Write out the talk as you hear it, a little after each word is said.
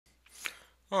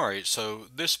Alright, so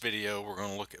this video we're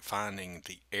going to look at finding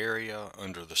the area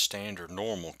under the standard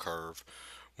normal curve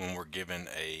when we're given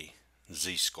a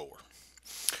z-score.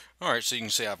 Alright, so you can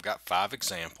see I've got 5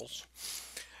 examples.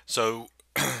 So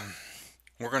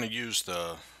we're going to use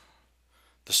the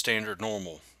standard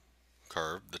normal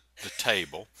curve, the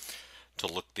table, to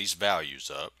look these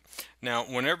values up. Now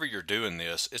whenever you're doing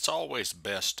this, it's always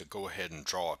best to go ahead and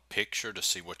draw a picture to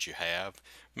see what you have.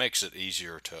 Makes it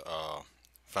easier to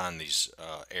find these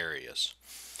areas.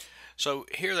 So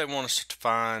here they want us to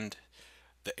find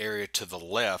the area to the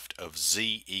left of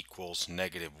z equals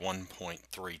negative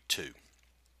 1.32.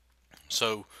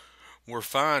 So we're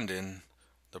finding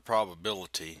the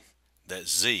probability that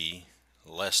z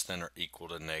less than or equal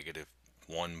to negative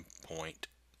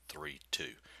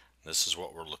 1.32. This is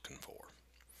what we're looking for.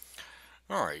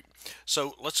 Alright,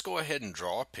 so let's go ahead and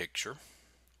draw a picture.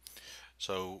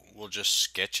 So we'll just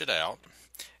sketch it out.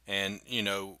 And you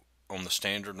know, on the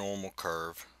standard normal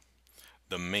curve,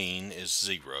 the mean is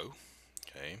 0.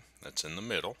 Okay, that's in the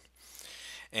middle.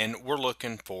 And we're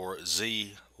looking for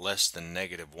z less than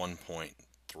negative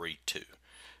 1.32.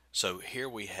 So here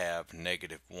we have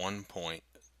negative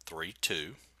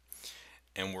 1.32,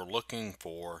 and we're looking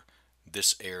for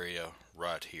this area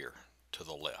right here to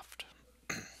the left.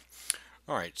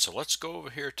 Alright, so let's go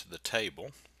over here to the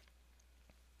table.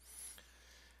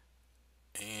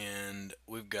 And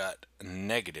we've got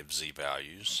negative z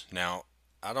values. Now,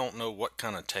 I don't know what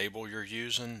kind of table you're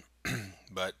using,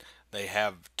 but they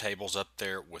have tables up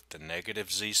there with the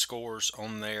negative z-scores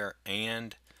on there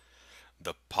and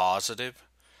the positive.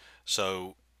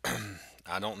 So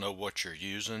I don't know what you're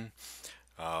using.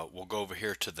 We'll go over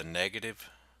here to the negative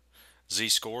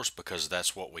z-scores because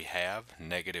that's what we have,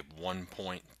 negative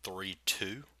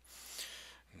 1.32.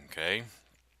 Okay.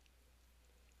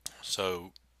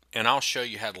 So, and I'll show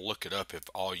you how to look it up if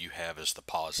all you have is the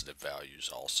positive values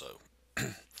also.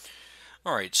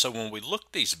 Alright, so when we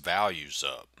look these values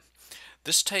up,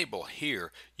 this table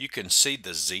here, you can see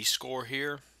the z-score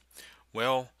here.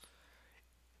 Well,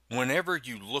 whenever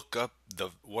you look up the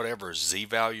whatever z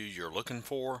value you're looking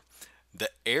for, the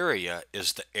area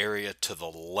is the area to the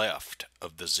left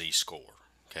of the z-score.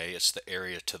 Okay, it's the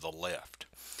area to the left.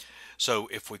 So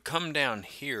if we come down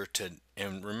here to,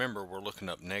 and remember we're looking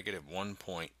up negative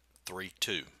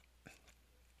 1.32.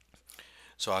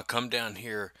 So I come down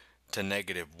here to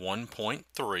negative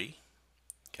 1.3.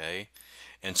 Okay,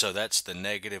 and so that's the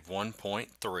negative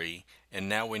 1.3, and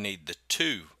now we need the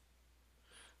 2.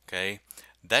 Okay,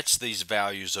 that's these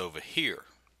values over here.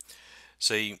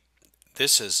 See,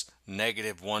 this is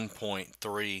negative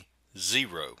 1.30,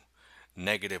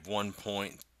 negative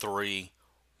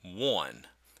 1.31,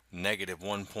 negative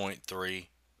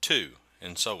 1.32,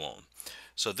 and so on.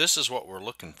 So this is what we're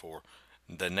looking for,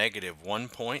 the negative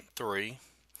 1.3,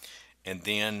 and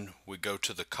then we go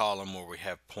to the column where we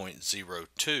have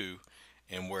 0.02,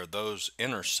 and where those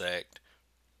intersect,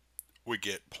 we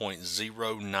get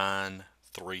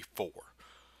 0.0934.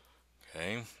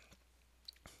 Okay,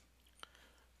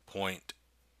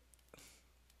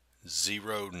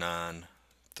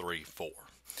 0.0934,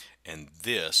 and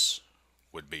this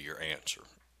would be your answer.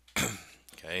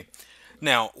 Okay,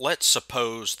 now let's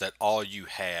suppose that all you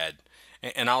had,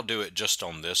 and I'll do it just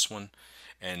on this one,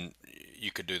 and you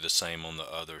could do the same on the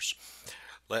others.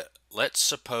 Let's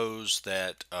suppose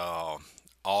that all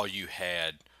you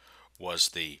had was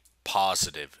the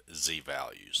positive z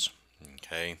values.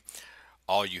 Okay,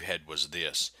 all you had was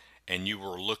this, and you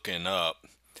were looking up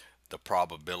the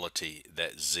probability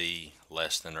that z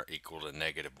less than or equal to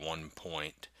negative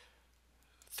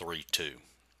 1.32.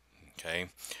 Okay,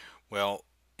 well,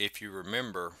 if you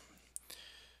remember,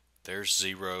 there's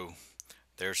 0,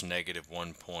 there's negative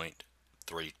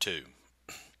 1.32,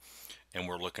 and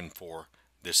we're looking for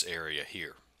this area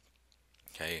here.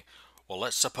 Okay, well,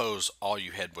 let's suppose all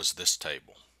you had was this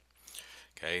table.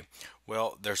 Okay,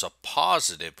 well, there's a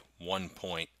positive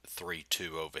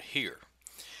 1.32 over here,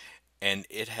 and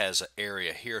it has an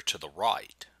area here to the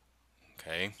right.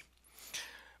 Okay,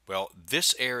 well,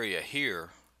 this area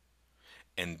here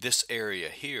and this area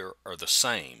here are the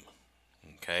same.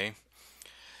 Okay,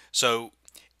 so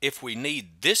if we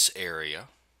need this area,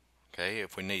 okay,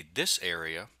 if we need this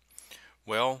area,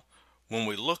 well, when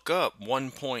we look up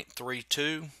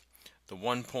 1.32, the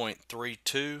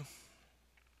 1.32,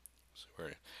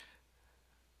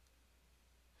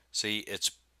 see,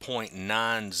 it's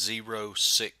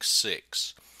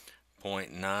 0.9066,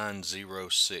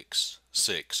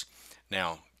 0.9066.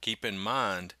 Now, keep in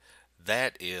mind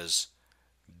that is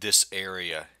this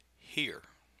area here.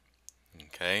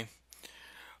 Okay,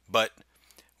 but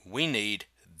we need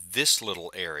this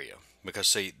little area. Because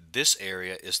see, this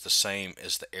area is the same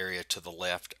as the area to the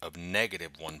left of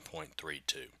negative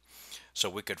 1.32. So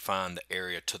we could find the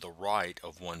area to the right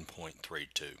of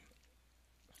 1.32.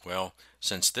 Well,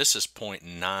 since this is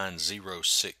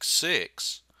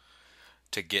 0.9066,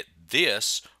 to get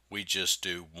this, we just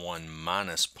do 1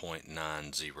 minus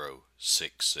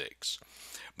 0.9066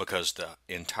 because the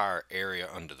entire area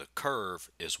under the curve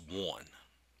is 1.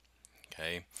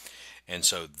 Okay, and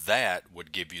so that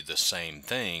would give you the same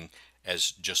thing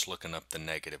as just looking up the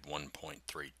negative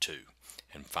 1.32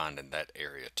 and finding that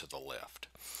area to the left.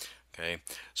 Okay,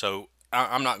 so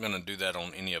I'm not going to do that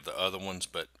on any of the other ones,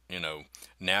 but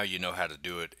now you know how to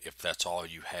do it if that's all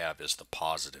you have is the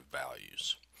positive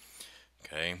values.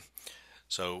 Okay,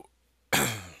 so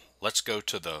let's go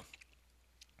to the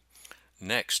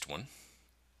next one.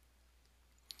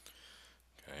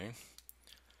 Okay,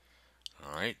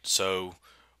 all right, so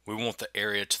we want the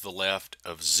area to the left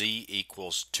of z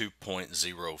equals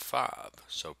 2.05.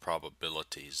 So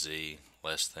probability z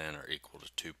less than or equal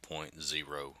to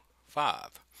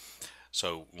 2.05.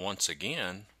 So once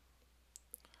again,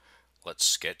 let's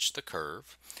sketch the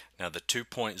curve. Now the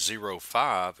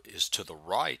 2.05 is to the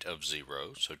right of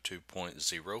 0, so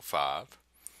 2.05.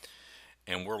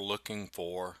 And we're looking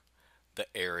for the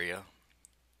area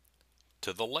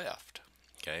to the left,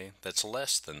 okay, that's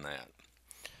less than that.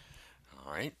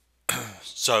 All right,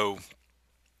 so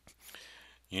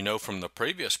from the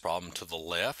previous problem to the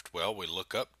left, well, we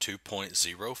look up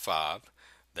 2.05.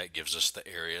 That gives us the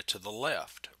area to the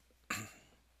left.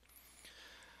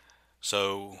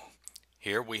 So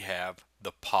here we have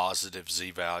the positive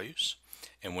z values.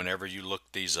 And whenever you look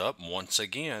these up, once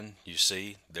again, you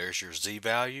see there's your z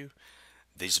value.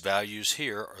 These values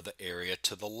here are the area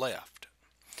to the left.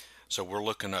 So we're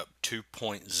looking up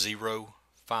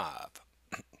 2.05.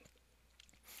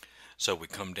 So we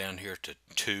come down here to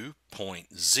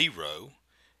 2.0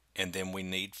 and then we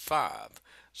need 5.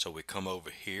 So we come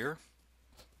over here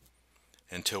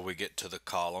until we get to the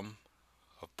column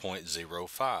of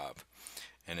 0.05,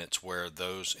 and it's where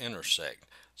those intersect.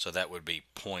 So that would be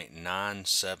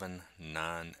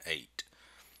 0.9798.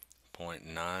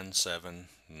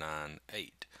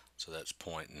 0.9798. So that's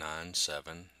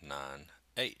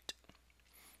 0.9798.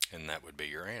 And that would be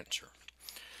your answer.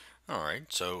 All right,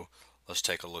 so let's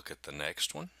take a look at the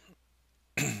next one.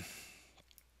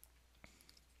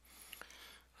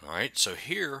 All right, so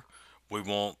here we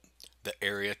want the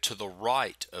area to the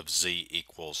right of z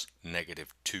equals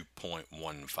negative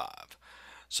 2.15.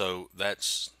 So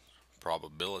that's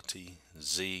probability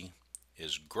z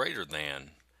is greater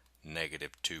than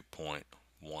negative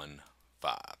 2.15.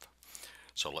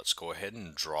 So let's go ahead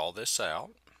and draw this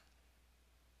out.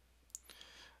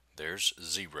 There's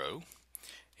 0,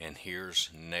 and here's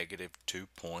negative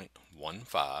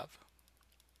 2.15,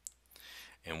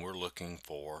 and we're looking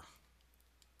for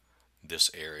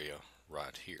this area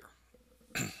right here.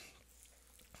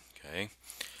 Okay,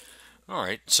 all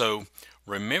right, so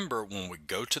remember when we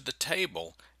go to the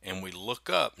table and we look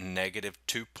up negative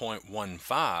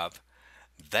 2.15,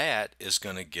 that is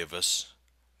going to give us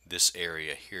this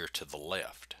area here to the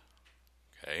left.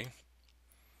 Okay,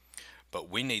 but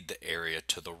we need the area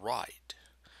to the right.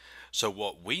 So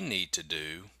what we need to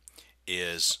do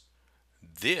is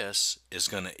this is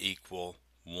going to equal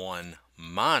 1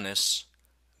 minus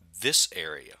this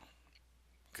area.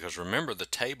 Because remember, the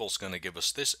table is going to give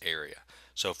us this area.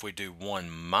 So if we do 1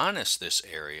 minus this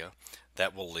area,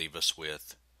 that will leave us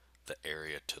with the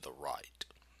area to the right.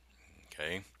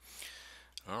 Okay.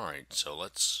 All right, so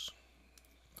let's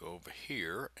go over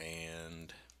here,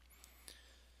 and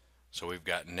so we've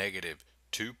got negative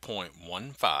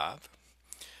 2.15.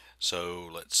 So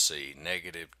let's see,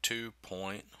 negative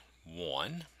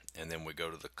 2.1, and then we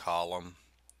go to the column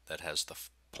that has the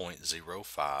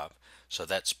 0.05. So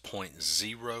that's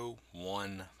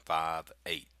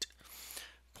 0.0158.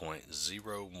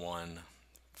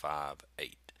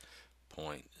 0.0158.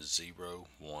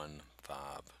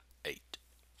 0.0158.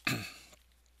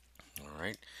 All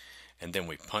right, and then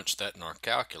we punch that in our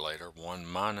calculator, 1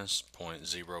 minus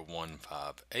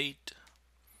 0.0158,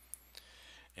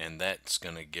 and that's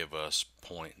going to give us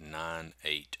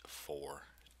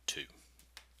 0.9842.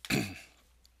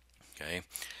 Okay,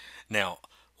 now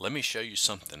let me show you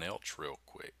something else real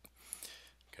quick.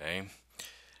 Okay,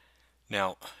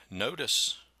 now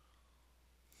notice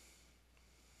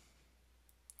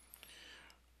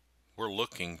we're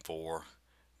looking for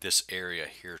this area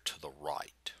here to the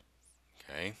right.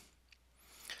 Okay,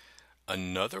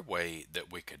 another way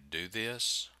that we could do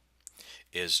this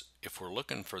is if we're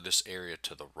looking for this area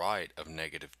to the right of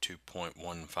negative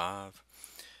 2.15,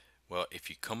 well, if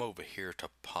you come over here to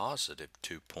positive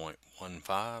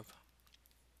 2.15,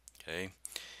 Okay,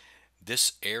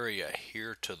 this area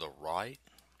here to the right,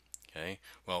 okay,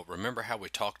 well, remember how we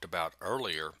talked about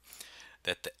earlier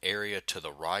that the area to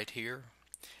the right here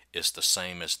is the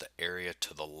same as the area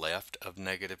to the left of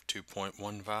negative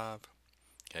 2.15,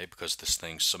 okay, because this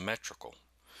thing's symmetrical.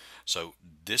 So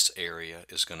this area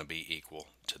is going to be equal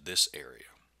to this area.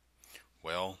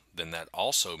 Well, then that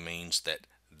also means that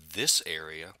this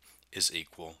area is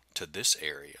equal to this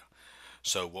area.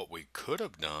 So what we could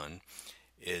have done,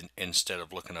 instead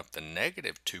of looking up the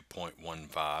negative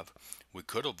 2.15, we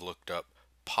could have looked up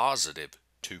positive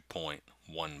 2.15.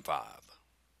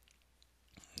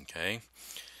 Okay,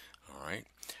 all right.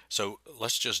 So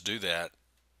let's just do that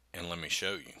and let me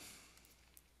show you.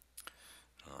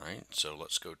 All right, so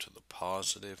let's go to the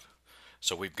positive.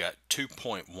 So we've got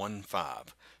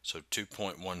 2.15. So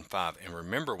 2.15, and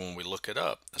remember when we look it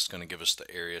up, that's going to give us the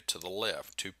area to the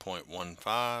left,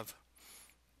 2.15,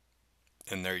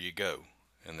 and there you go.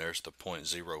 And there's the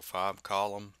 0.05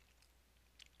 column,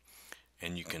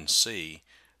 and you can see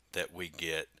that we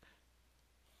get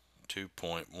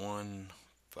 2.15,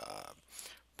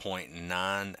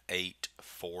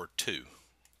 0.9842,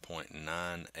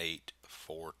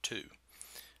 0.9842,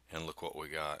 and look what we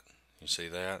got. You see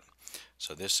that?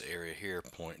 So this area here,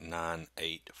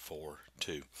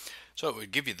 0.9842. So it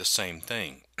would give you the same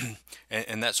thing.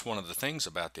 and that's one of the things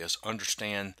about this.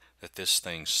 Understand that this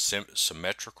thing's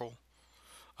symmetrical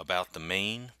about the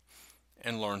mean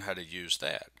and learn how to use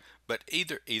that. But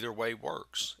either way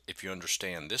works. If you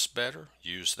understand this better,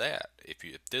 use that. If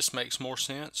this makes more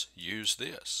sense, use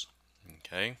this.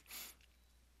 Okay?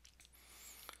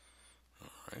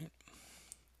 All right.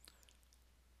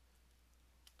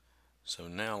 So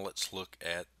now let's look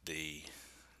at the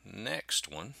next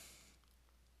one.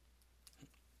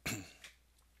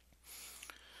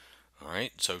 All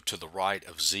right, so to the right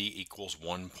of z equals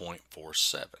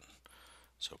 1.47.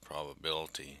 So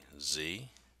probability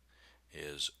z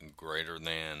is greater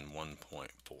than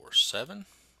 1.47.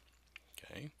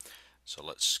 Okay, so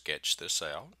let's sketch this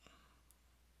out.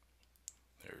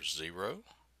 There's 0.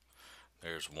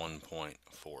 There's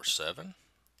 1.47.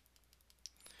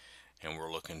 And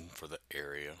we're looking for the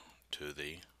area to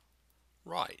the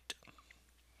right.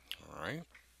 All right.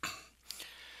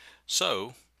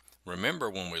 So remember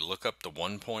when we look up the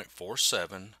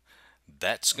 1.47,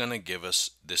 that's going to give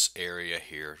us this area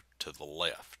here to the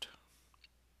left.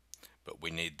 But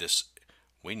we need this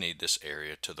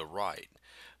area to the right.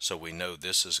 So we know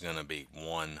this is going to be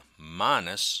 1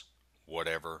 minus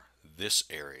whatever this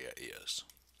area is.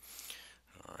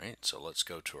 All right, so let's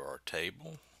go to our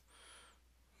table.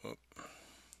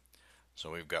 So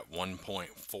we've got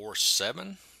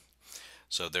 1.47.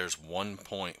 So there's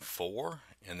 1.4,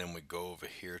 and then we go over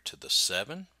here to the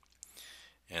 7,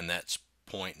 and that's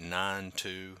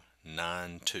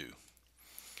 0.9292.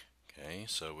 Okay,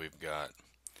 so we've got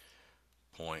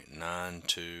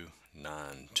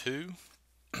 0.9292.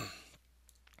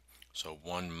 So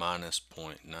 1 minus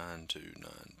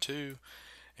 0.9292,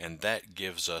 and that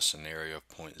gives us an area of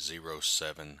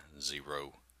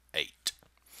 0.0708.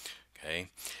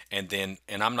 Okay, and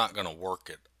I'm not going to work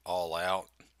it all out,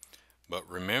 but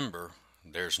remember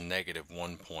there's negative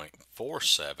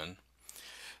 1.47.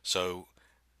 So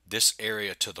this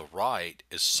area to the right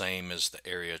is same as the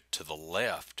area to the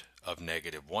left of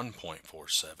negative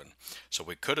 1.47. So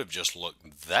we could have just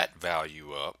looked that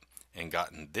value up and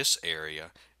gotten this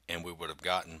area, and we would have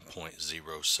gotten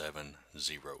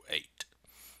 0.0708.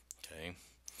 Okay.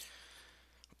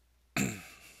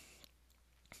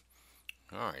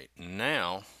 All right,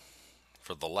 now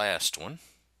for the last one.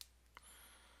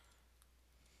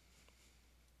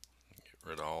 Get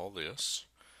rid of all this.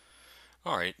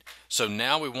 All right, so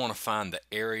now we want to find the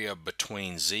area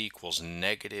between z equals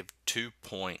negative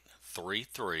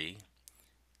 2.33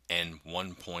 and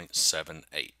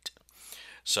 1.78.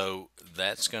 So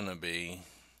that's going to be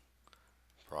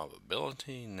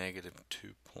probability negative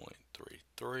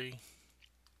 2.33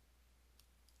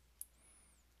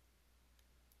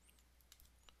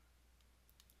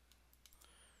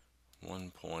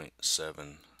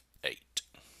 1.78.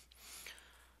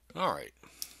 All right,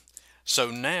 so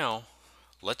now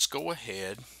let's go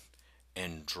ahead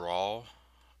and draw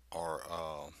our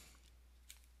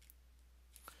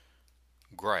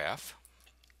graph.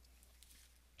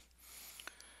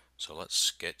 So let's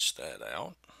sketch that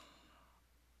out.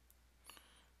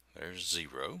 There's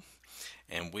 0,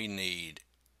 and we need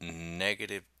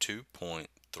negative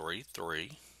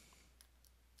 2.33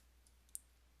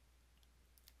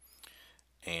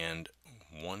 and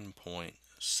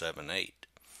 1.78,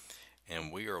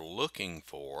 and we are looking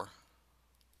for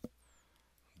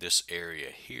this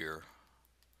area here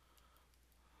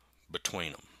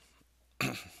between them.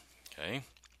 Okay.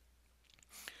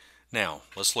 Now,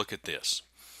 let's look at this.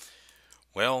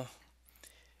 Well,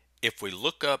 if we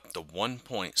look up the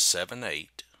 1.78,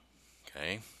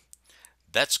 okay,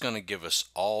 that's going to give us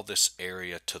all this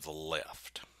area to the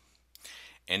left.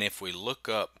 And if we look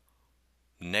up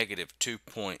negative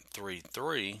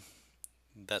 2.33,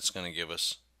 that's going to give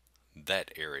us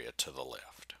that area to the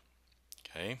left.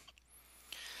 Okay.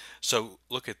 So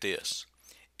look at this.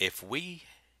 If we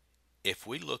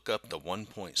look up the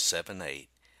 1.78,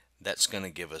 that's going to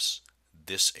give us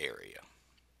this area.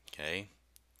 Okay.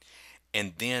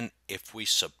 And then if we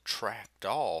subtract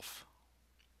off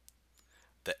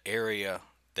the area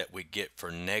that we get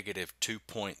for negative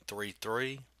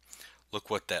 2.33, look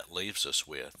what that leaves us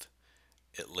with.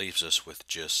 It leaves us with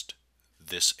just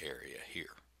this area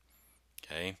here.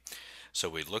 Okay, so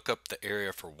we look up the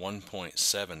area for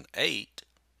 1.78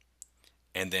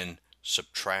 and then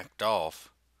subtract off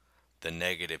the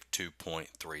negative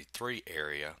 2.33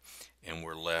 area, and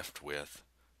we're left with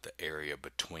the area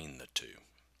between the two.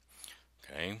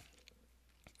 Okay,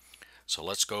 so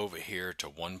let's go over here to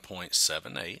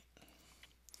 1.78.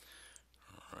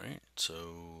 All right,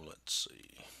 so let's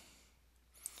see.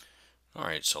 All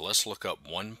right, so let's look up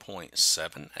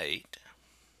 1.78.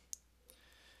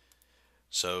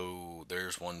 So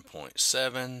there's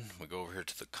 1.7. We go over here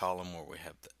to the column where we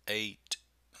have the 8,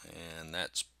 and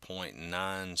that's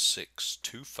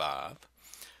 0.9625.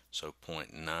 So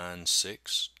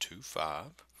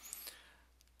 0.9625.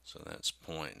 So that's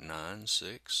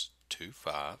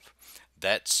 0.9625.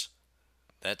 That's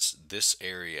this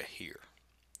area here.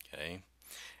 Okay.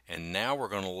 And now we're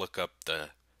going to look up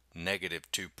the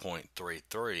negative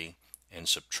 2.33 and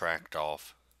subtract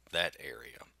off that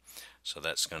area. So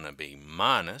that's going to be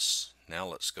minus. Now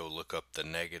let's go look up the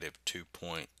negative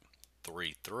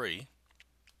 2.33.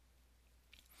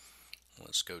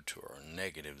 Let's go to our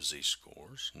negative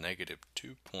z-scores. Negative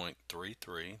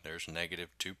 2.33. There's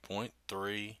negative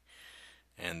 2.3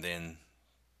 and then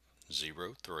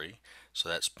 0.3. So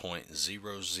that's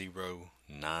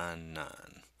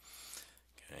 0.0099.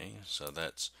 Okay, so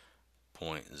that's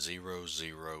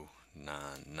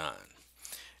 0.0099.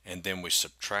 And then we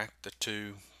subtract the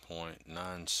two.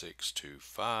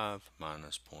 0.9625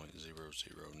 minus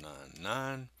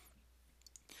 0.0099,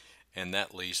 and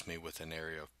that leaves me with an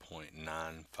area of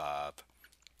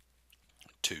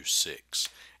 0.9526,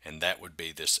 and that would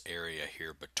be this area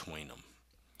here between them.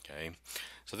 Okay,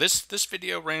 so this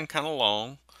video ran kind of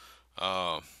long.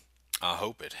 I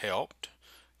hope it helped.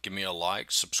 Give me a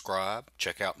like, subscribe,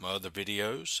 check out my other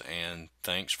videos, and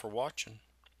thanks for watching.